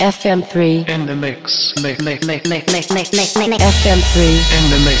FM-3 in the mix. FM-3 In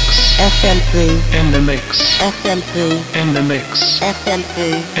the mix. FM-3 In the mix. FM-3 In the mix.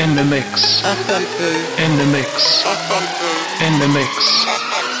 FM-3 In the mix. FM-3 In the mix. In the mix.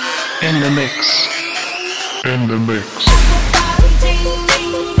 In the mix. In the mix.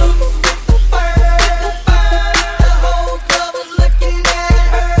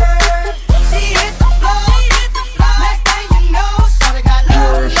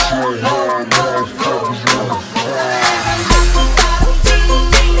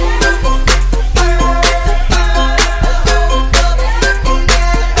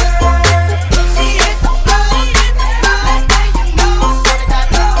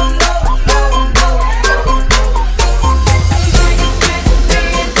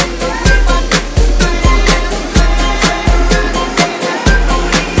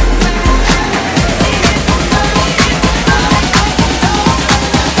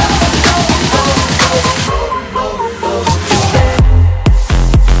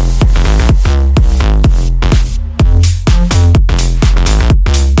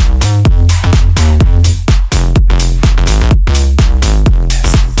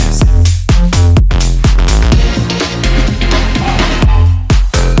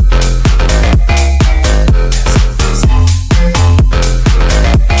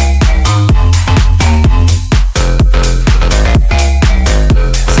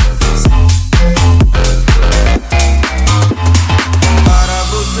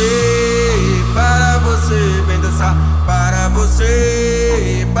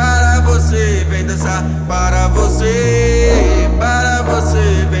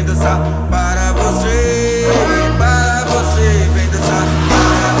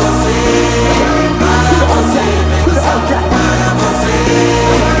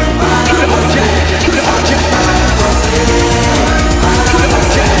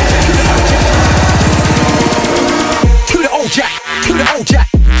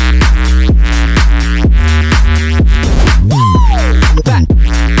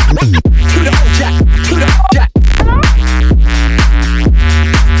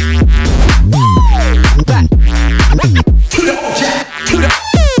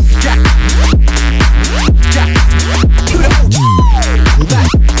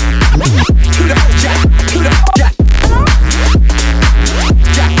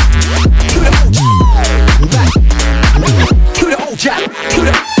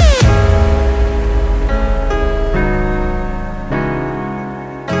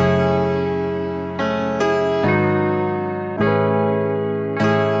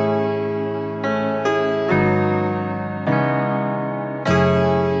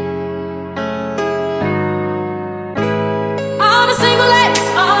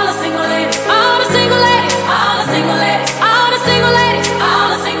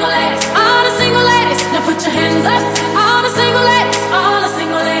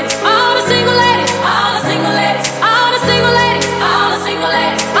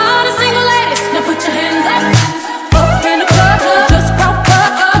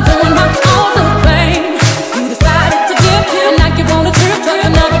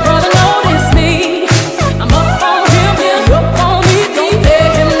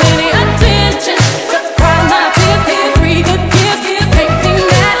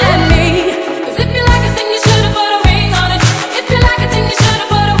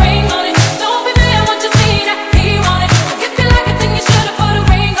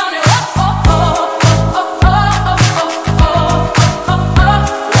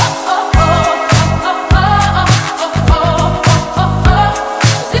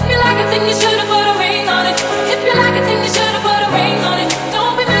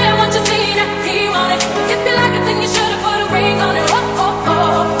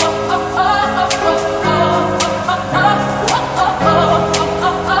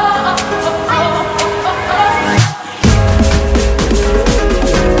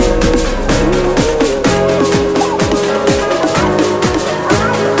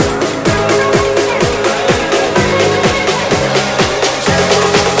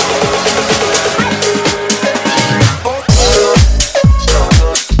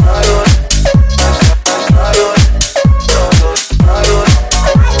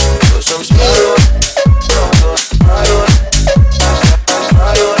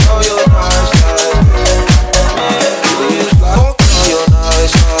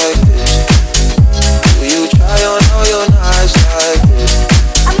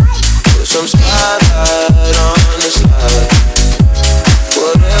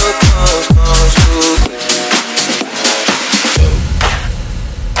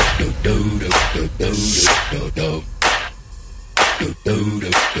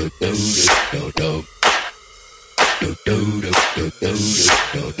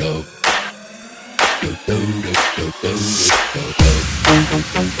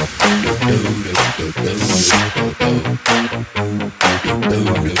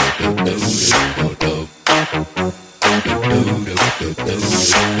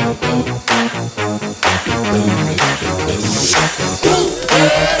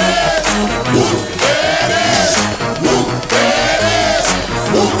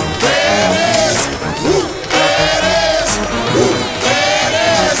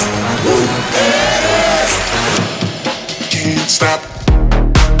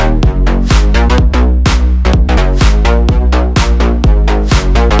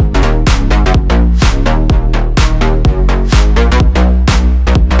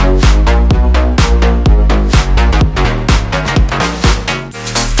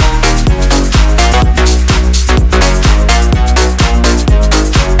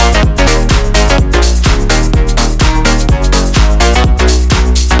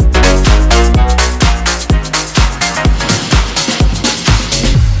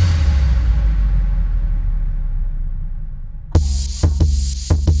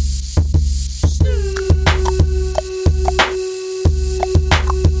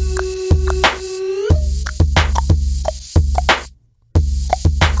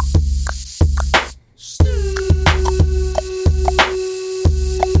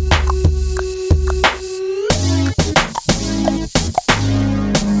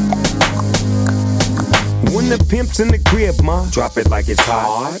 In the crib, ma. Drop it like it's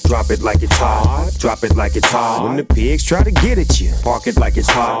hot. Drop it like it's hot. Drop it like it's hot. When the pigs try to get at you, park it like it's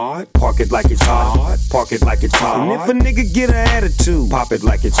hot. Park it like it's hot. Park it like it's hot. And if a nigga get an attitude, pop it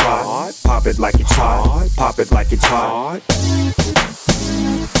like it's hot. Pop it like it's hot. Pop it like it's hot.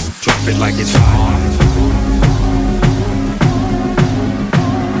 Drop it like it's hot.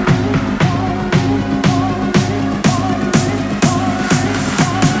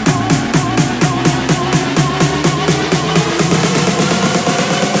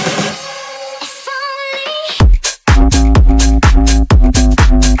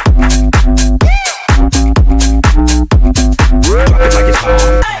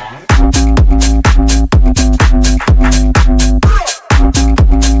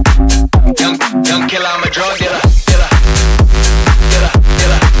 Young killer, I'm a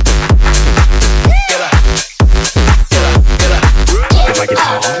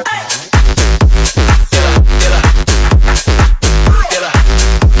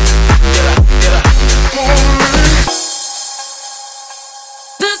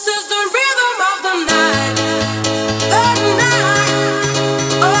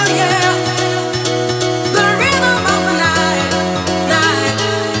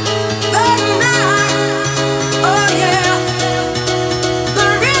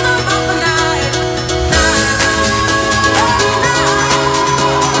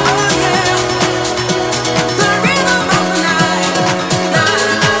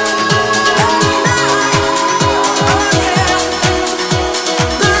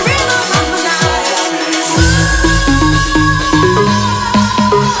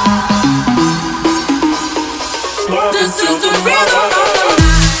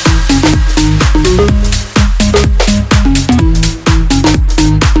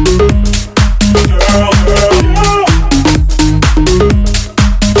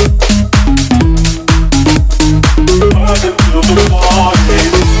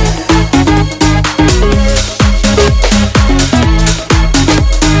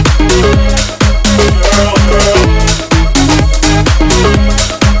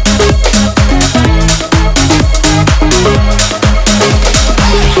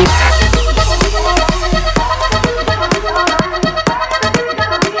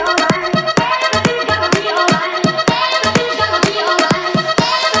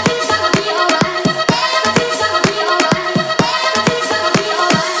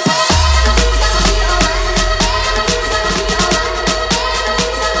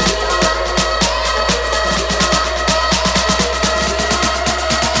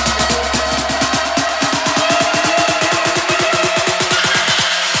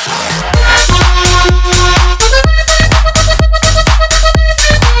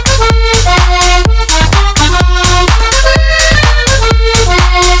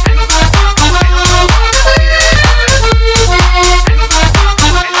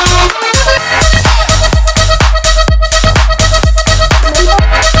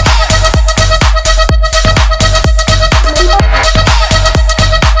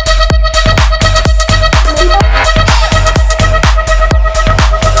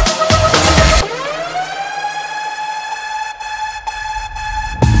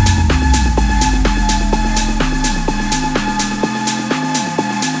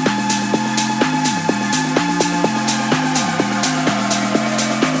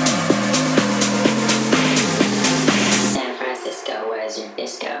wasn't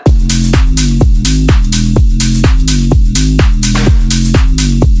disco.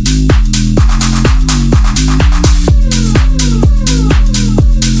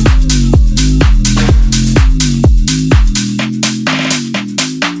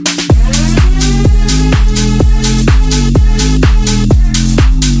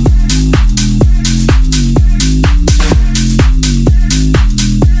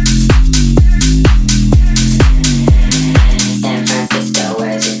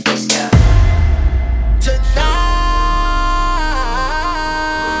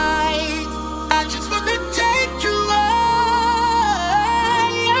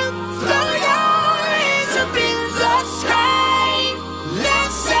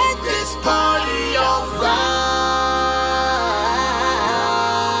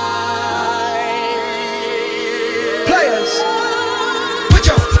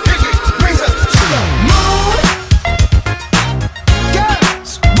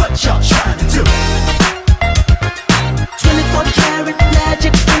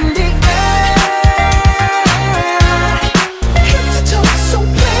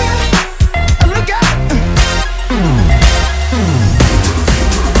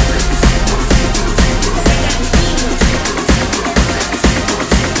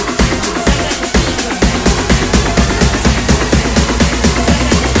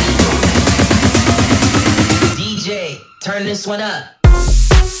 Turn this one up.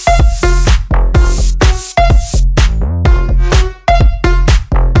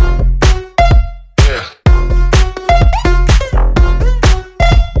 Yeah.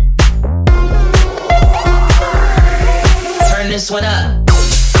 Turn this one up.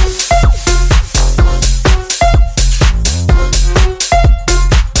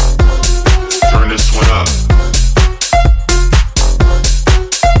 Turn this one up.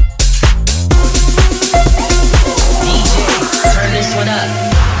 Turn this one up.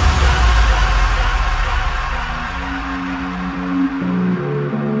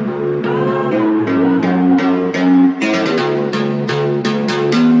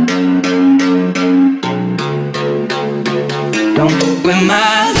 Don't fuck with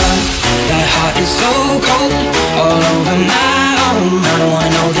my love. That heart is so cold, all over my arm. I don't wanna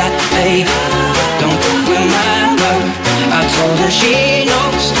know that, babe. Don't fuck with my love. I told her she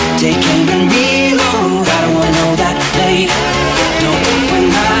knows. Take aim and reload. I don't wanna know that, babe. Don't fuck with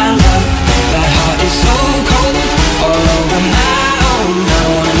my love. That heart is so cold, all over my arm. I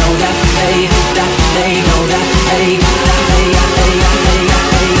don't wanna know that, babe. That babe, oh that babe. That babe, that babe, that babe,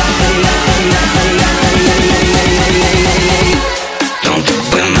 that babe, that babe, that babe, that babe, that babe. Don't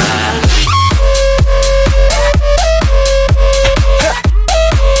fuck with my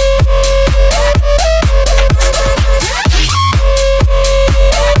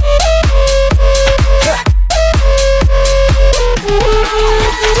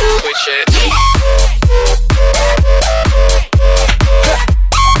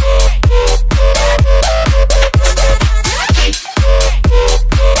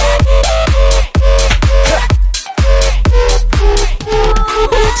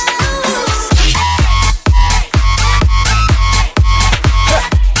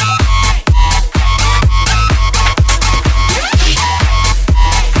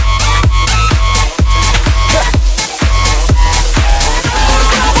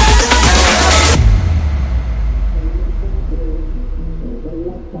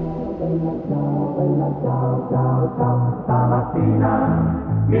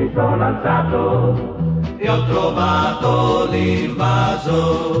mi sono alzato e ho trovato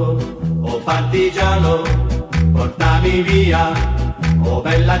l'invaso. Oh partigiano, portami via. Oh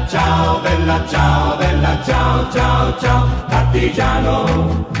bella ciao, bella ciao, bella ciao, ciao, ciao.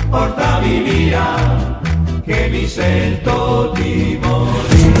 Partigiano, portami via, che mi sento di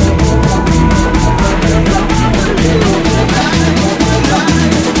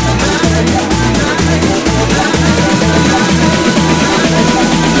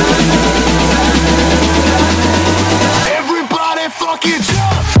Everybody fucking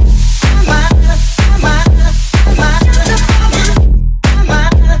jump!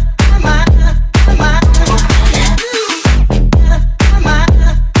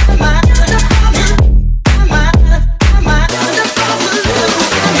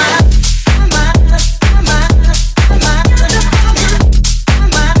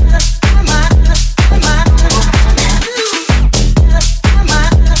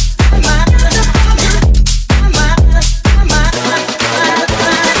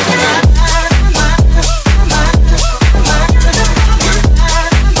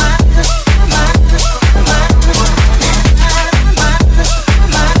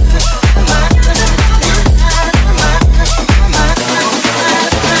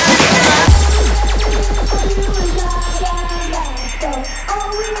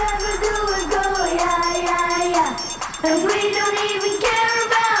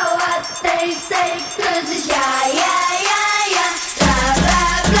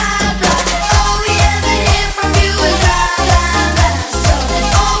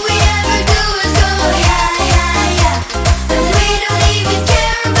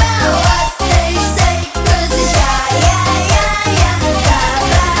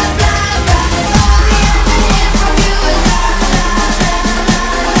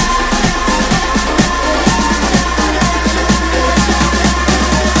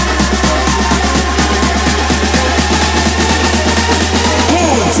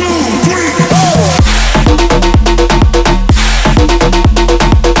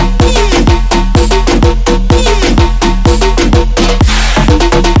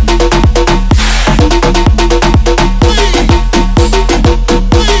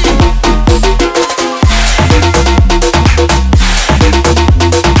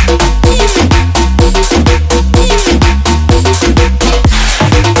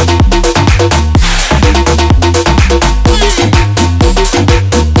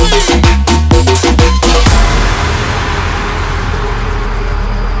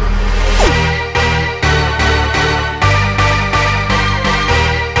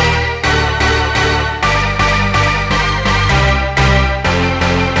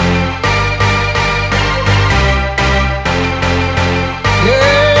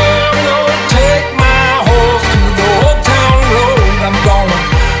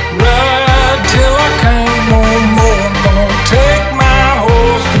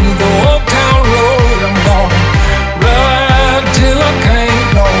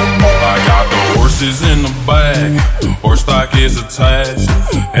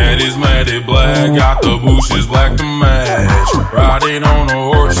 bushes black to match. Riding on a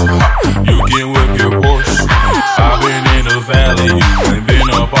horse, you can whip your Porsche. I've been in the valley, you ain't been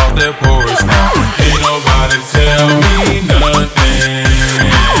up off that porch. Now ain't nobody tell me nothing.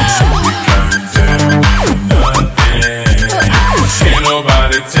 You can't tell me nothing. Ain't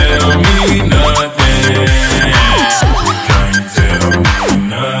nobody tell me nothing. You can't tell me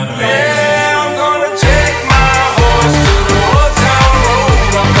nothing. Yeah, I'm gonna take my horse to the old town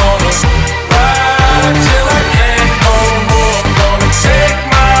road. I'm gonna ride till I can't no more. I'm gonna take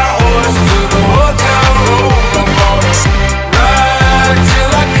my horse to the old town road. I'm gonna ride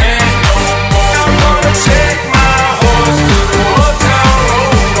till I can't no more. I'm gonna take my horse to the old town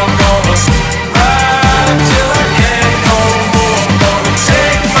road. I'm gonna ride till I can't no more. I'm gonna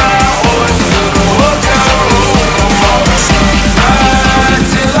take my horse to the old town road. I'm gonna ride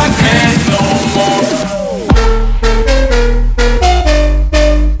till I can't no more.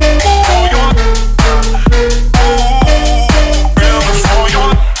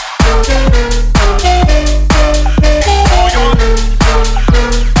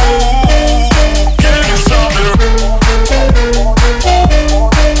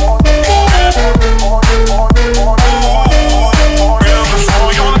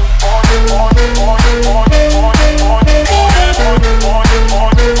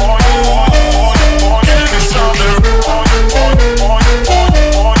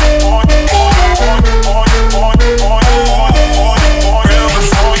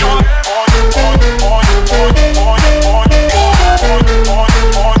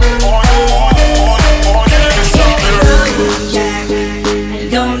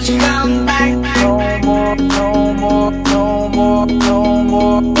 Don't you come back no more, no more, no more, no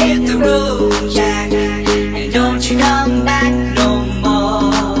more. Hit the road, Jack, and don't you come back no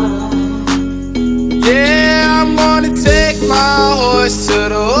more. Yeah, I'm gonna take my horse to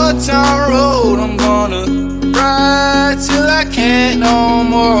the old town road. I'm gonna ride till I can't no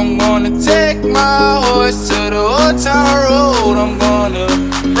more. I'm gonna take my horse to the old town road. I'm gonna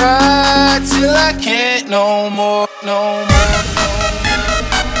ride till I can't no more, no more.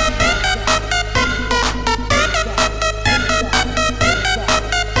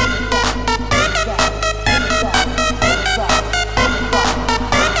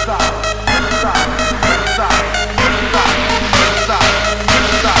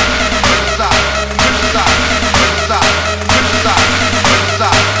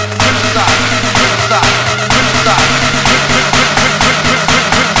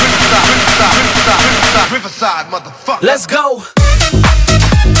 Riverside, motherfucker. Let's go.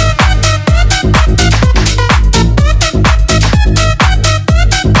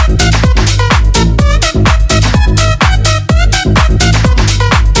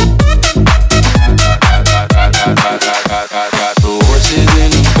 The horses in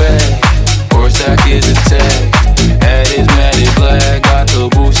the bag, horseback is a tag. Head is matted black, got the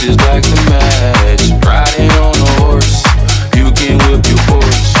bushes black to match. Riding on a horse, you can whip your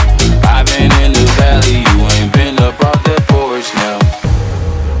Porsche. I've been in the valley, you ain't been up off that porch now.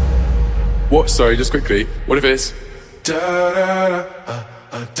 What? Sorry, just quickly. What if it's da da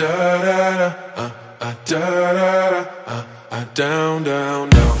da da da da da da down down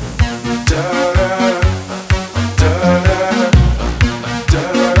down da da da da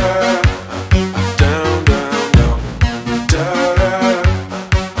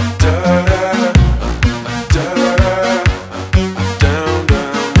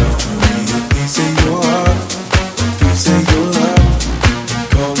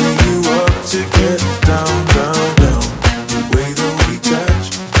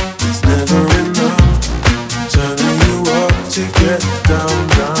to get down.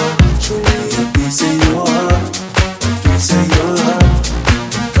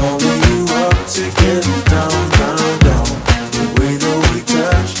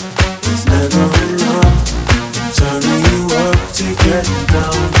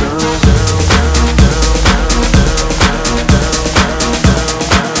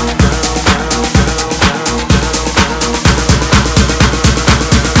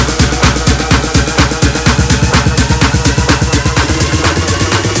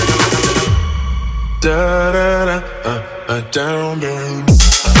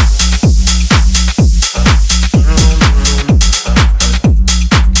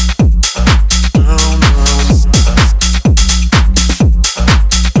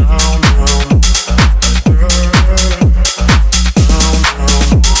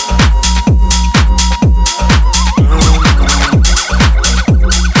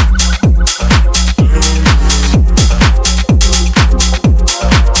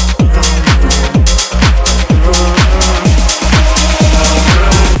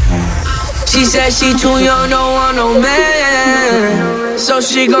 said she too young, don't want no man. So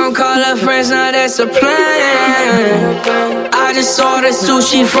she gon' call her friends, now that's a plan. I just ordered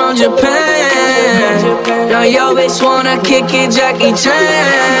sushi from Japan. Now yo bitch wanna kick it, Jackie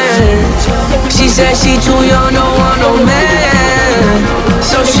Chan. She said she too young, don't want no man.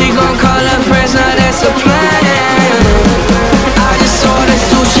 So she gon' call her friends, now that's a plan. I just ordered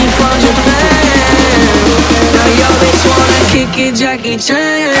sushi from Japan. Now yo bitch wanna kick it, Jackie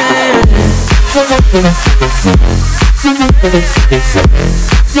Chan. Now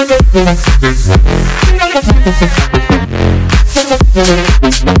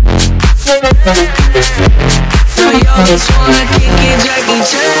yo bitch wanna kick it, Jackie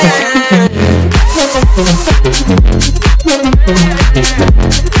Chan.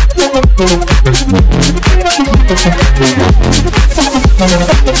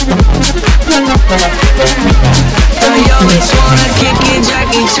 Now yo bitch wanna kick it,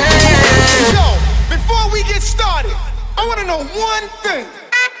 Jackie Chan. Yo, before we get started, I wanna know one thing.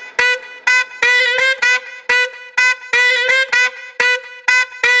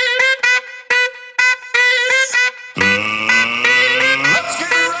 Let's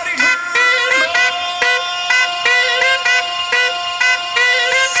get ready to rumble.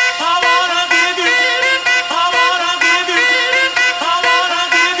 I wanna give you, I wanna give you, I wanna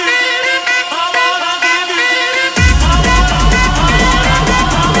give you, I wanna give you,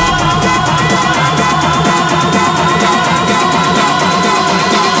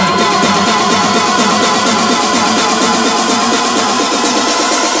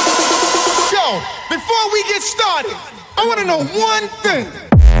 Yo, before we get started, I wanna know one thing.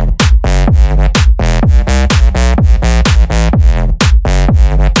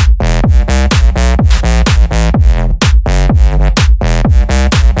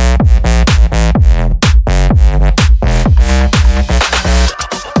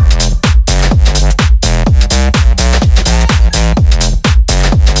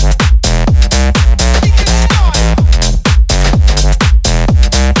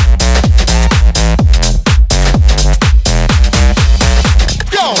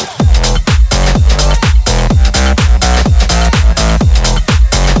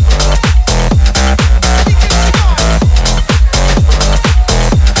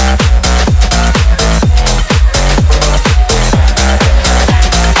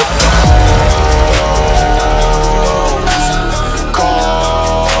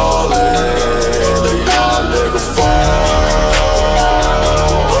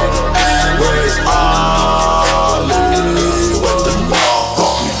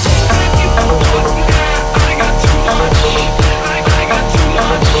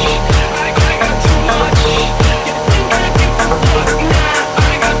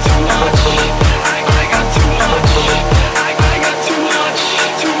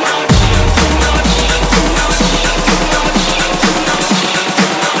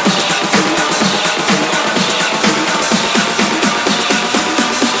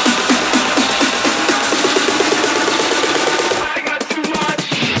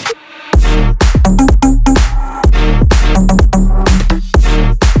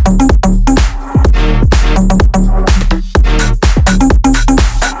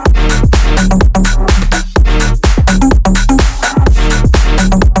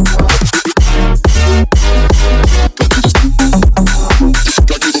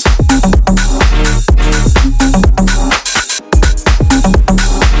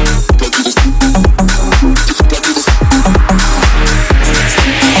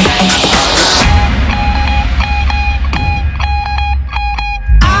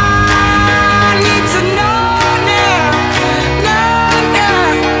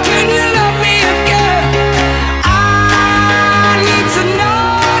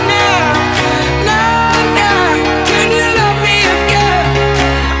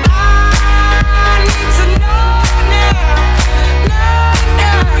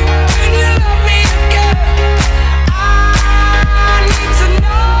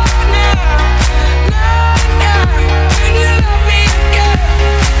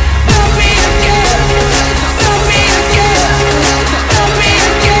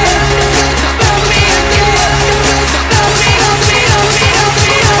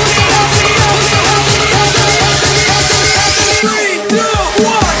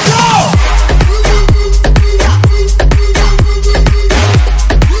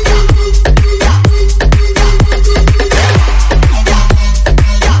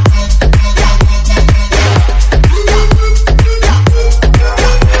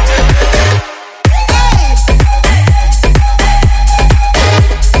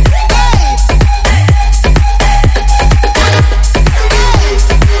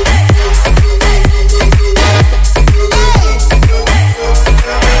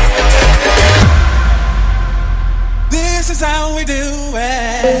 is how we do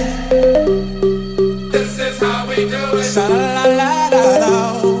it. This is how we do it.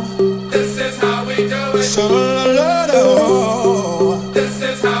 Sha-la-la-la-la-la. This is how we do it. Sha-la-la-la-la. This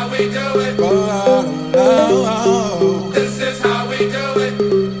is how we do it. This is how we do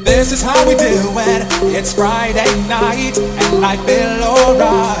it. This is how we do it. It's Friday night and I feel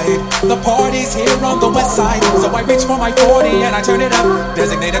alright. The party's here on the west side, so I reach for my 40 and I turn it up.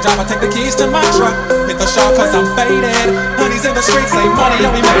 Designated driver, take the keys to my truck. Hit the shop cause I'm faded. Honey's in the streets, say money, yeah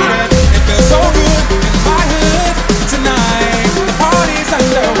we made it. It feels so good in my hood tonight. The party's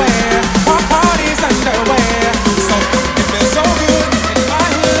underway, party's underway. So it feels so good in my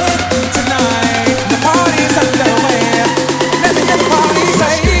hood tonight. The party's underway. Let me get the party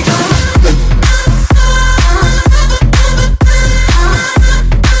say.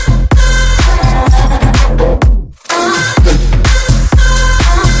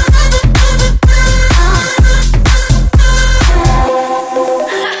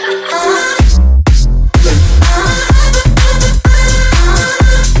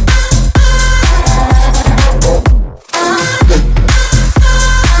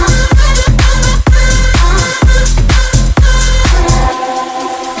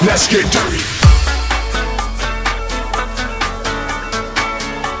 Let's get dirty.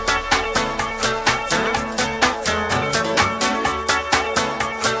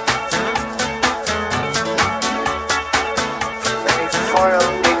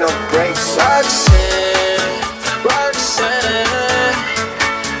 Roxanne,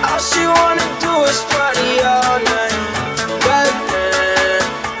 all she wanna do is party all night. Goddamn,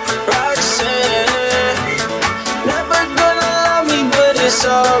 Roxanne, never gonna love me, but it's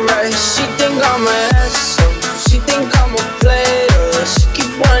alright. She think I'm an asshole, she think I'm a player. She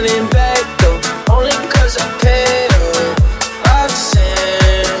keep running back though, only cause I paid her.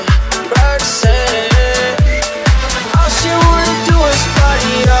 Roxanne, Roxanne, all she wanna do is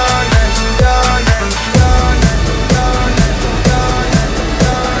party all night, all night, all night, all night, all night,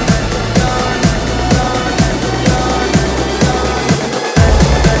 all night, all night, all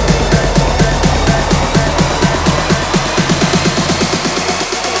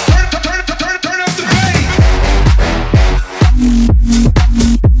Turn up the bass.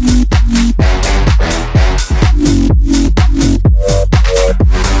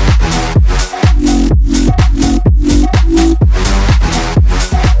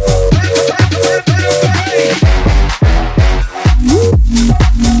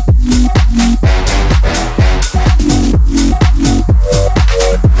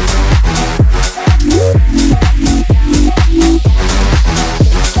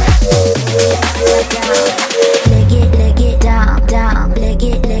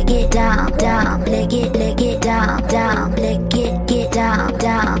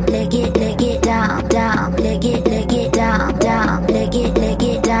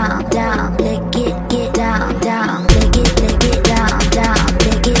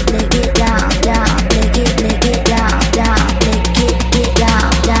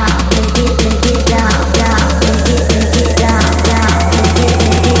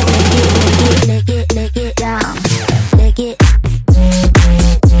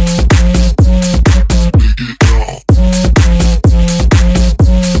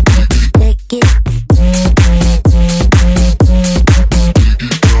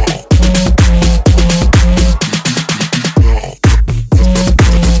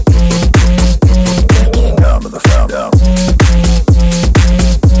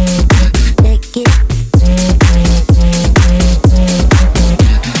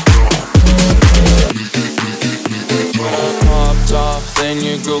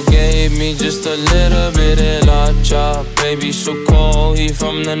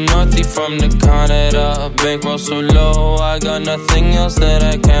 From the Canada, bankroll so low, I got nothing else that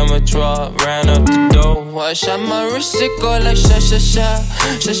I can withdraw. Ran up the dough, I shot my wrist, it go like sha sha sha,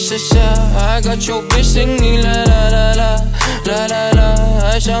 sha sha sha. I got your bitch singing la la la la, la la la.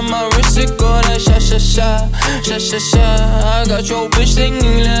 I shot my wrist, it go like sha sha sha, sha sha sha. I got your bitch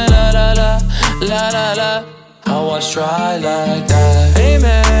singing la la la la, la la la. I was try like that.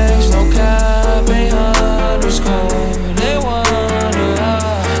 Amex, no cap, 800 score.